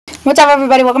What's up,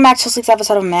 everybody? Welcome back to this week's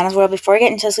episode of Mana's World. Before we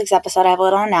get into this week's episode, I have a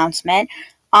little announcement.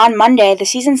 On Monday, the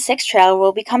Season 6 trailer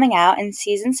will be coming out, and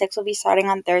Season 6 will be starting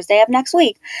on Thursday of next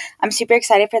week. I'm super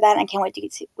excited for that, and I can't wait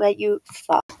to let you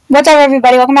follow. What's up,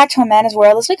 everybody? Welcome back to Amanda's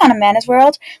World. This week on Amanda's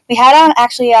World, we had on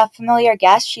actually a familiar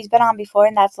guest. She's been on before,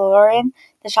 and that's Lauren,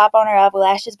 the shop owner of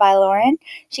Lashes by Lauren.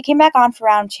 She came back on for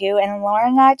round 2, and Lauren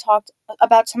and I talked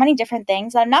about so many different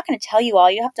things that I'm not going to tell you all.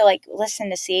 You have to listen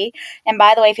to see. And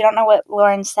by the way, if you don't know what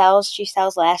Lauren sells, she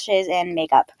sells lashes and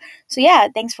makeup. So yeah,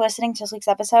 thanks for listening to this week's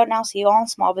episode, and I'll see you all on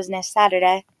Small Business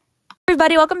Saturday.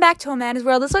 Everybody, welcome back to Amanda's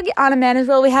World. This week on Amanda's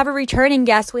World, we have a returning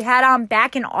guest. We had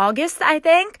back in August, I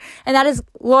think, and that is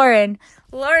Lauren.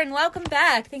 Lauren, welcome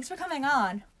back. Thanks for coming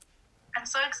on. I'm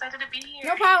so excited to be here.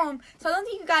 No problem. So I don't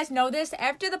think you guys know this.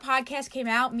 After the podcast came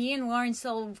out, me and Lauren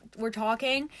still were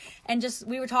talking, and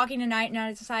we were talking tonight, and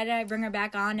I decided I'd bring her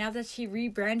back on now that she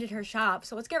rebranded her shop.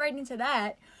 So let's get right into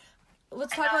that.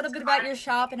 Let's talk a little bit about your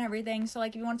shop and everything. So,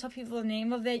 if you want to tell people the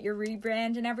name of it, your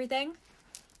rebrand and everything.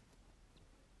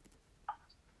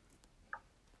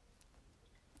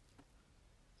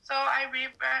 So I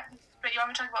rebrand, but you want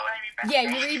me to talk about when I rebrand? Yeah,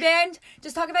 your rebrand.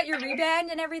 Just talk about your rebrand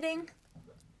and everything.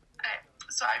 Okay,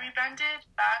 so I rebranded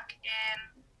back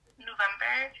in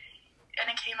November, and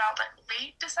it came out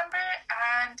late December,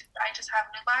 and I just have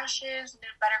new lashes,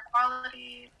 better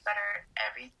quality, better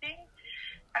everything,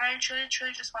 and I truly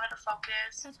just wanted to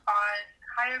focus on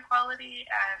higher quality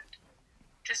and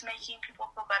just making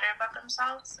people feel better about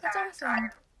themselves. That's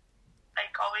awesome. I'm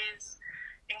always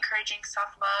encouraging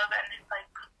self-love, and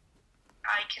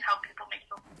I can help people make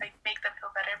them feel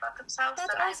better about themselves.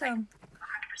 That's awesome.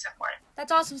 100% for it.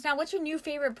 That's awesome. So now, what's your new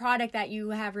favorite product that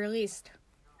you have released?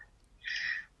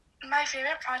 My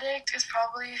favorite product is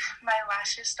probably my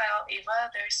lashes style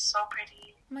Ava. They're so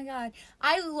pretty. Oh my god.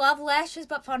 I love lashes,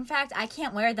 but fun fact, I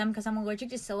can't wear them because I'm allergic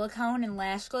to silicone and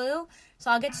lash glue. So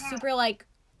I'll get super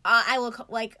I look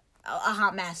like a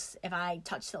hot mess if I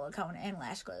touch silicone and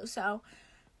lash glue. So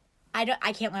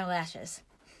I can't wear lashes.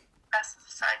 That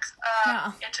sucks.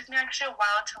 No. It took me actually a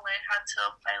while to learn how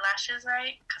to apply lashes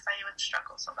right because I would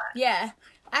struggle so bad. Yeah.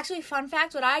 Actually, fun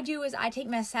fact, what I do is I take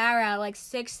mascara,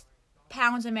 6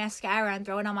 pounds of mascara, and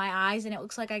throw it on my eyes, and it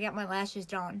looks like I get my lashes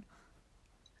done.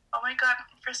 Oh my god.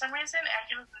 For some reason, I've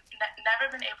never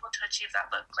been able to achieve that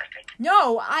look.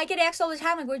 No, I get asked all the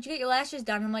time, where'd you get your lashes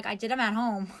done? I'm like, I did them at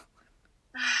home.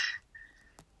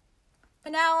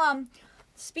 But now,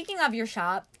 speaking of your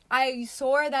shop, I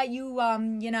saw that you,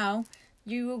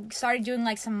 you started doing,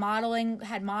 some modeling,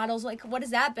 had models. What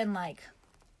has that been like?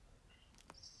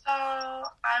 So,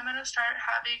 I'm going to start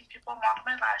having people model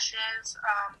my lashes.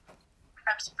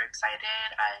 I'm super excited.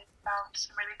 I found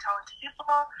some really talented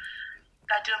people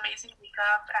that do amazing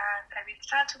makeup, and I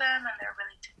reached out to them, and they're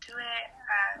willing to do it,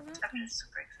 and I'm just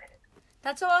super excited.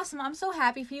 That's so awesome. I'm so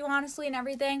happy for you, honestly, and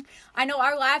everything. I know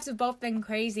our lives have both been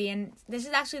crazy, and this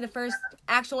is actually the first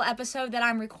actual episode that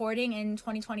I'm recording in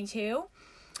 2022.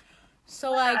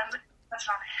 So, That's not it.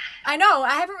 I know.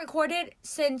 I haven't recorded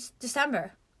since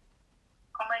December.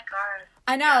 Oh, my God.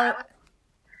 I know. Yeah,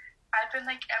 I've been,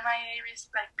 MIA,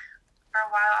 for a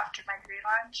while after my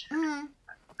relaunch. Mm-hmm.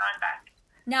 Now I'm back.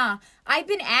 Nah, I've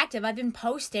been active. I've been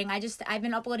posting. I've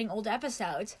been uploading old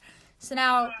episodes. So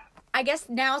now, I guess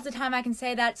now's the time I can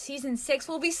say that Season 6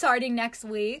 will be starting next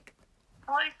week.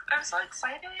 I'm so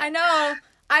excited. I know.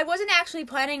 I wasn't actually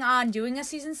planning on doing a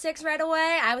Season 6 right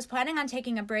away. I was planning on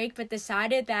taking a break, but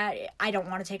decided that I don't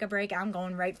want to take a break. I'm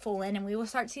going right full in, and we will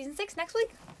start Season 6 next week.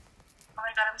 Oh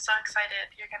my god, I'm so excited.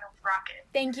 You're going to rock it.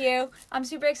 Thank you. I'm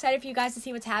super excited for you guys to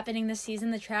see what's happening this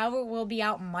season. The trailer will be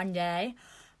out Monday.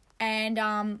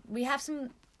 And we have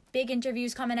some big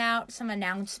interviews coming out, some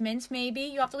announcements maybe.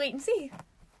 You have to wait and see.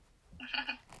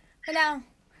 But now,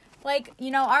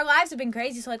 our lives have been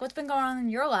crazy. So, what's been going on in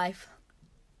your life?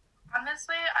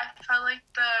 Honestly, I felt like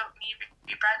me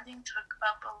rebranding took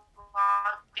up a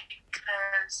lot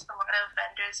because a lot of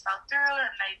vendors fell through,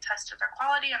 and I tested their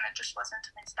quality, and it just wasn't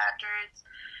to my standards.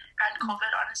 And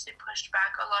COVID honestly pushed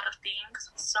back a lot of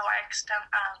things. So I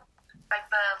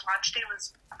the launch date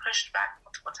was pushed back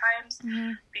multiple times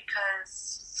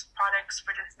because products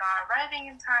were just not arriving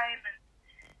in time, and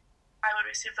I would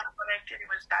receive the product and it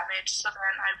was damaged, so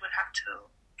then I would have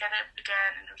to get it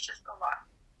again, and it was just a lot.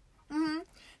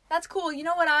 That's cool. You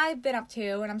know what I've been up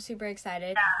to, and I'm super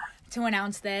excited to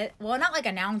announce that. Well, not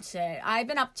announce it. I've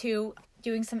been up to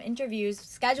doing some interviews,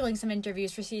 scheduling some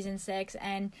interviews for Season 6,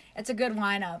 and it's a good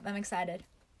lineup. I'm excited.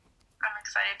 I'm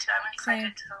excited too. I'm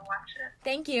excited to watch it.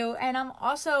 Thank you. And I'm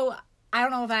also, I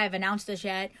don't know if I have announced this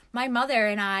yet, my mother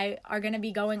and I are going to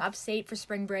be going upstate for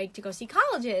spring break to go see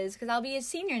colleges because I'll be a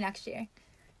senior next year.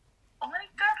 Oh my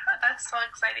god, That's so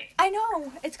exciting. I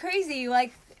know. It's crazy.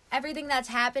 Like, everything that's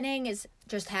happening is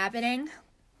just happening.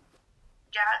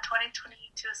 Yeah,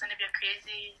 2022 is going to be a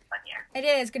crazy fun year. It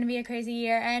is going to be a crazy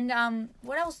year. And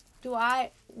what else do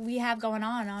we have going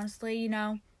on, honestly? You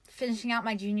know, finishing out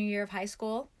my junior year of high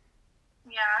school.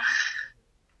 Yeah.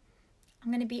 I'm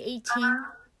going to be 18.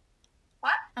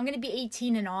 What? I'm going to be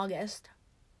 18 in August.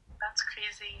 That's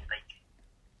crazy. Like,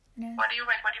 Yeah. what do you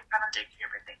plan on doing for your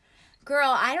birthday? Girl,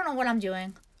 I don't know what I'm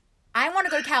doing. I want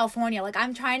to go to California. Like,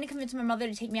 I'm trying to convince my mother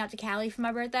to take me out to Cali for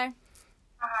my birthday.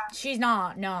 She's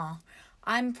not. No.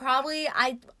 I'm probably...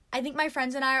 I think my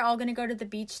friends and I are all going to go to the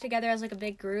beach together as, like, a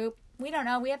big group. We don't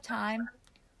know. We have time.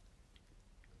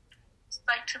 It's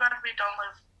like too bad we don't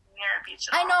live near a beach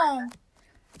at I all. know.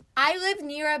 I live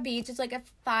near a beach. It's like a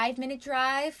 5-minute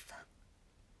drive.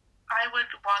 I would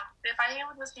walk. If I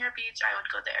was near a beach, I would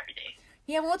go there every day.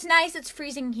 Yeah, well, it's nice. It's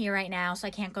freezing here right now, so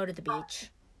I can't go to the beach.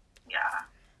 Yeah.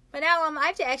 But now, I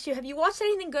have to ask you, have you watched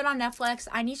anything good on Netflix?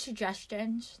 I need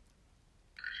suggestions.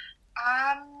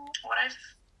 What I've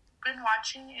been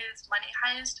watching is Money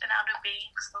Heist and Outer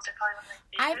Banks. Those are probably one of my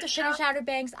favorite I have to finish Outer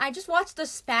Banks. I just watched the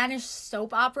Spanish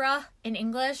soap opera in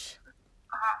English.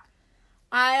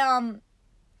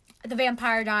 The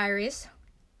Vampire Diaries.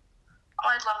 Oh,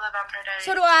 I love the Vampire Diaries.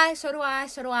 So do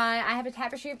I. I have a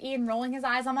tapestry of Ian rolling his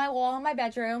eyes on my wall in my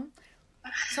bedroom.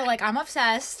 So, like, I'm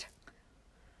obsessed.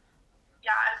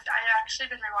 Yeah, I've actually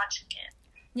been rewatching it.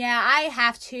 Yeah, I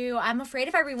have to. I'm afraid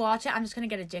if I rewatch it, I'm just going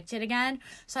to get addicted again.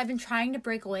 So I've been trying to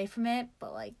break away from it.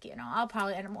 But, like, you know, I'll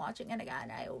probably end up watching it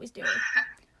again. I always do.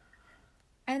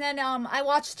 And then I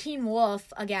watched Teen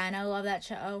Wolf again. I love that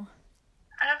show.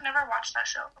 I have never watched that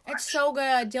show. It's so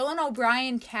good. Dylan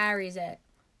O'Brien carries it.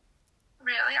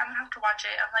 Really? I'm going to have to watch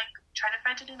it. I'm, like, trying to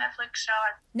find a new Netflix show.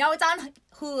 No, it's on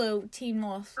Hulu, Teen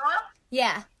Wolf. Hulu?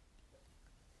 Yeah.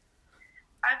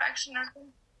 I've actually never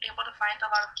been able to find a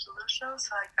lot of Hulu shows,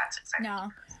 so, like, that's exciting.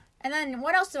 No. And then,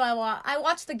 what else do I watch? I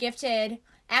watched The Gifted.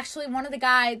 Actually, one of the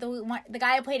guy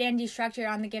who played Andy Structure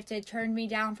on The Gifted turned me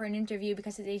down for an interview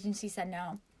because his agency said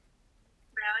no.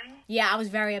 Really? Yeah, I was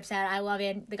very upset. I love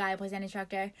it, the guy who plays Andy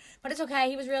Structure. But it's okay.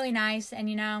 He was really nice, and,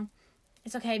 you know,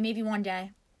 it's okay. Maybe one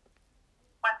day.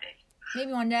 One day.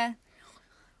 Maybe one day.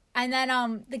 And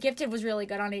then, The Gifted was really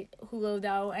good on Hulu,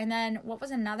 though. And then, what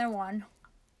was another one?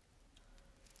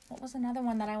 What was another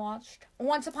one that I watched?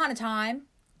 Once Upon a Time.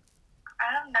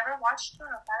 I have never watched that.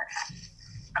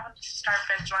 I'm going to start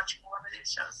binge watching one of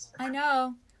these shows. I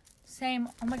know. Same.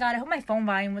 Oh my god, I hope my phone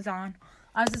volume was on.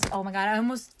 Oh my god, I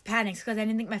almost panicked because I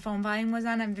didn't think my phone volume was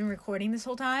on. I've been recording this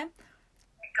whole time.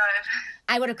 Good.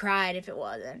 I would have cried if it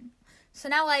wasn't. So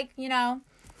now, like, you know,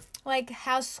 like,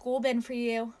 how's school been for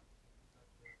you?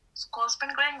 School's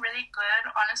been going really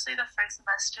good. Honestly, the first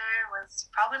semester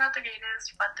was probably not the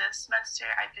greatest, but this semester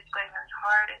I've been going really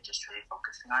hard and just really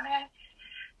focusing on it.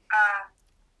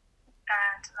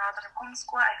 And now that I'm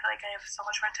homeschooled, I feel like I have so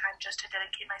much more time just to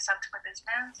dedicate myself to my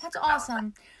business. That's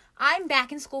awesome. I'm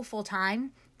back in school full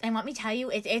time, and let me tell you,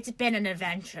 it's been an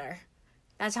adventure.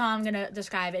 That's how I'm gonna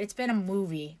describe it. It's been a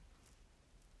movie.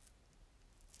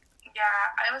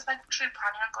 Yeah, I was actually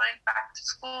planning on going back to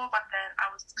school, but then I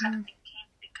was kind of thinking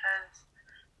because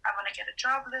I'm gonna get a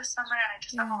job this summer, and I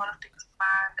just have a lot of things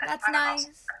planned. That's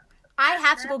nice. I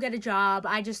have to go get a job.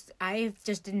 I just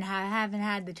haven't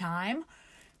had the time.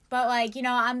 But, like, you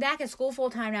know, I'm back at school full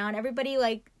time now, and everybody,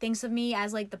 like, thinks of me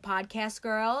as, like, the podcast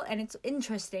girl, and it's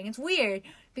interesting. It's weird,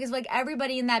 because, like,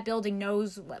 everybody in that building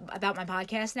knows about my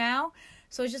podcast now,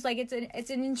 so it's just, like, it's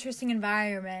an interesting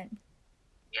environment.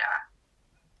 Yeah.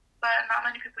 But not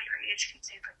many people your age can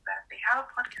say, like, that they have a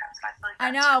podcast, and I feel like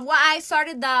I know. Well, I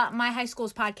started my high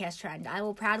school's podcast trend. I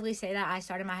will proudly say that I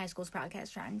started my high school's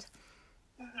podcast trend.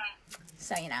 Mm-hmm.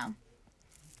 So, you know.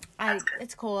 That's good.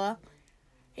 It's cool.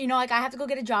 You know, like, I have to go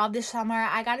get a job this summer.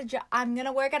 I'm going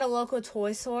to work at a local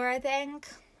toy store, I think.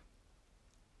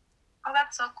 Oh,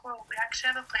 that's so cool. We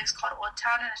actually have a place called Old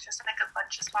Town, and it's just, like, a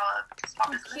bunch of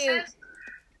small businesses. Cute.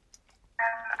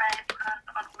 And I plan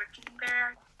on working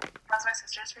there. That was my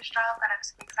sister's first job, and I'm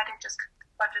so excited just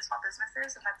a bunch of small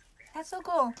businesses, and That's so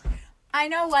cool. I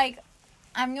know, like,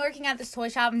 I'm working at this toy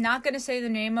shop. I'm not going to say the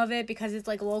name of it because it's,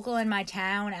 like, local in my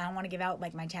town. I don't want to give out,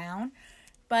 like, my town.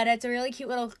 But it's a really cute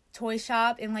little toy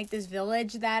shop in, like, this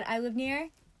village that I live near.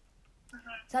 Mm-hmm.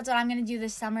 So that's what I'm going to do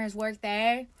this summer is work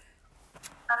there.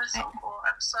 That is so cool.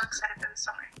 I'm so excited for this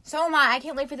summer. So am I. I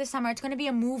can't wait for this summer. It's going to be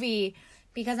a movie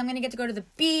because I'm going to get to go to the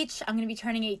beach. I'm going to be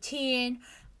turning 18.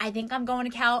 I think I'm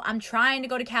trying to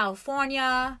go to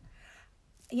California.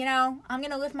 You know, I'm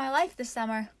going to live my life this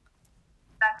summer.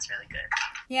 That's really good.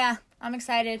 Yeah, I'm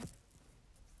excited.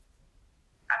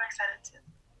 I'm excited too.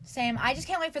 Same. I just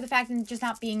can't wait for the fact of just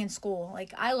not being in school.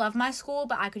 Like, I love my school,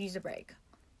 but I could use a break.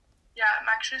 Yeah, I'm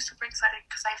actually super excited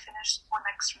because I finish school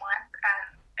next month,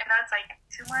 and I know it's like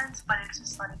 2 months, but it's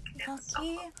just like, it's so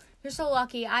Lucky. cool. You're so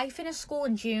lucky. I finished school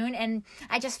in June, and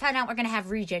I just found out we're going to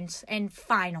have regents and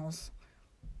finals.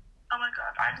 Oh my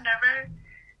god, I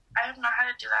have not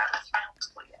had to do that with my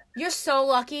homeschool yet. You're so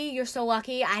lucky. You're so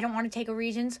lucky. I don't want to take a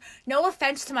regents. No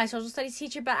offense to my social studies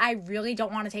teacher, but I really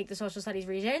don't want to take the social studies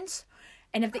regents.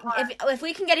 And if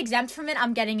we can get exempt from it,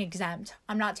 I'm getting exempt.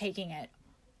 I'm not taking it.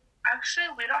 Actually,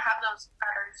 we don't have those at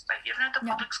ours. Like, even at the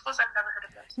public schools, I've never heard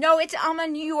of those. No, it's a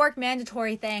New York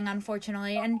mandatory thing,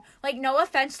 unfortunately. And, like, no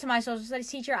offense to my social studies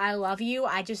teacher. I love you.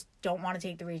 I just don't want to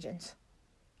take the regents.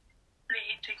 I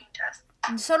hate taking tests.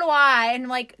 And so do I. And,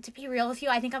 like, to be real with you,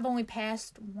 I think I've only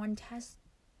passed one test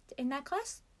in that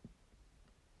class.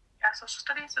 Yeah, social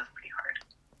studies is pretty hard.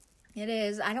 It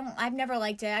is. I've never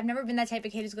liked it. I've never been that type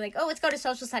of kid who's like, oh, let's go to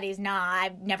social studies. Nah,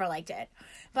 I've never liked it.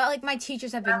 But, like, my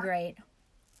teachers have been great.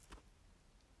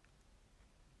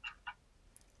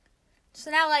 So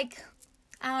now, like,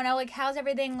 I don't know, like, how's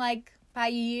everything, like, by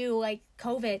you, like,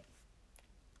 COVID?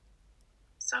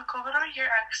 So COVID over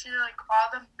here, actually, like, all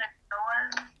the, like, no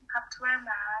one have to wear a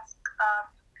mask.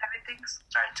 Everything's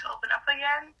starting to open up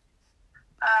again.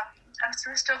 And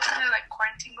so we're still kind of, like,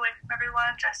 quarantining away from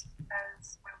everyone just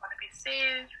because we want to be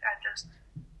safe and just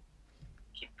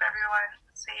keep everyone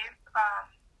safe.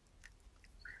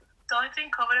 The only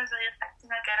thing COVID is really affecting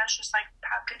again is just, like,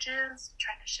 packages,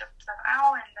 trying to ship them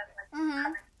out, and then, like,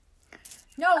 coming.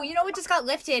 No, you know what just got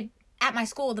lifted at my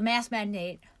school? The mask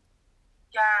mandate.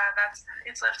 Yeah,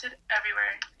 it's lifted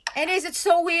everywhere. It is. It's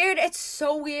so weird. It's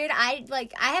so weird. I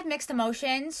have mixed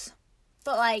emotions,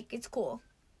 but, like, it's cool.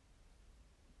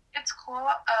 It's cool.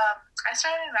 I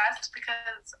started masks because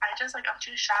I'm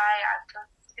too shy.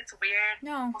 It's weird.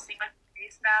 No. People seeing my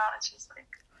face now. It's just, like...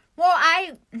 Well,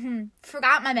 I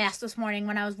forgot my mask this morning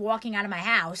when I was walking out of my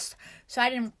house, so I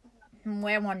didn't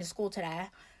wear one to school today.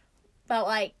 But,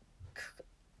 like,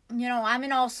 you know, I'm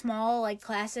in all small, like,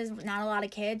 classes with not a lot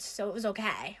of kids, so it was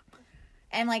okay.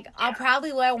 And, like, yeah. I'll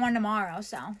probably wear one tomorrow,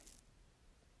 so.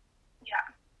 Yeah.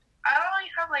 I don't really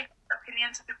have, like,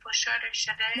 opinions if people should or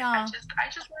shouldn't. No. I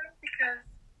just wear it because...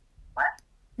 What?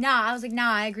 Nah, I was like,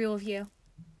 nah, I agree with you.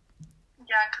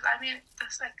 Yeah, because, I mean,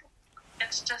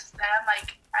 it's just them,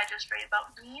 like, I just worry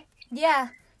about me. Yeah,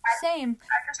 same.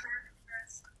 I just worry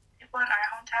because people in our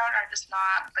hometown are just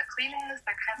not the cleanest.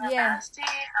 They're kind of nasty.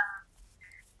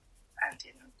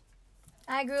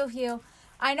 I agree with you.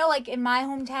 I know, like, in my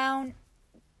hometown,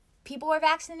 people are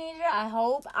vaccinated, I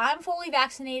hope. I'm fully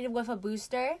vaccinated with a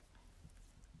booster.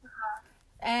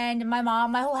 And my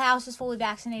whole house is fully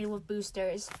vaccinated with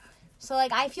boosters. So,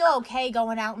 like, I feel okay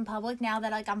going out in public now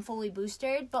that, like, I'm fully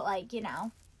boosted. But, like, you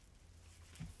know.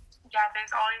 Yeah,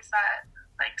 there's always that,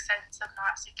 like, sense of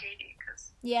not security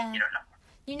because you don't know.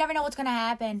 You never know what's going to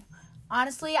happen.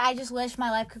 Honestly, I just wish my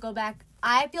life could go back.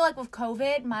 I feel like with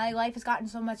COVID, my life has gotten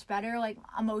so much better, like,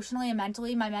 emotionally and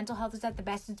mentally. My mental health is at the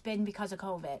best it's been because of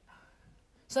COVID.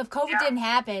 So if COVID didn't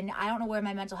happen, I don't know where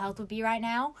my mental health would be right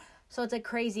now. So it's, like,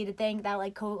 crazy to think that,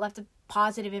 like, COVID left a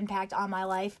positive impact on my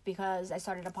life because I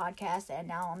started a podcast and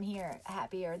now I'm here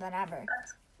happier than ever.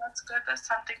 That's good that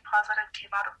something positive came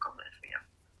out of COVID for you.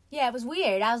 Yeah, it was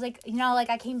weird. I was like, you know, like,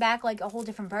 I came back like a whole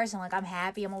different person. Like, I'm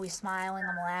happy, I'm always smiling,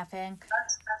 I'm laughing.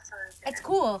 That's really good. It's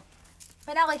cool.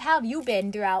 But now, like, how have you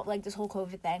been throughout, like, this whole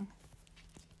COVID thing?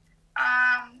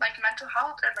 Like, mental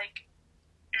health or, like,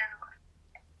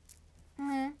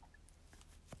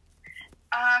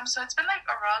 so it's been, like,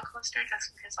 a roller coaster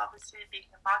just because, obviously, being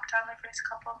in lockdown the first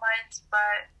couple of months,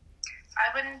 but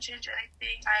I wouldn't change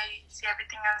anything. I see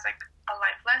everything as, like, a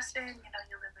life lesson. You know,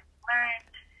 you live and you learn.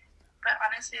 But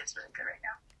honestly, it's really good right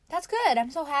now. That's good.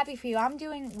 I'm so happy for you.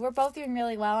 We're both doing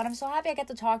really well, and I'm so happy I get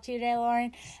to talk to you today,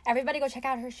 Lauren. Everybody go check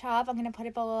out her shop. I'm going to put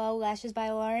it below, Lashes by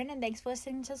Lauren, and thanks for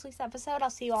listening to this week's episode. I'll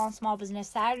see you all on Small Business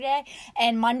Saturday,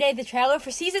 and Monday, the trailer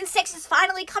for Season 6 is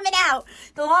finally coming out.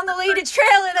 The long-awaited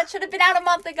trailer that should have been out a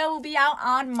month ago will be out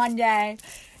on Monday.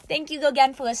 Thank you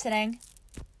again for listening.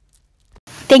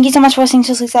 Thank you so much for listening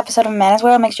to this week's episode of Manners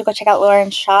World. Make sure to go check out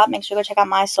Lauren's shop. Make sure to go check out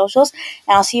my socials,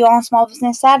 and I'll see you all on Small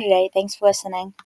Business Saturday. Thanks for listening.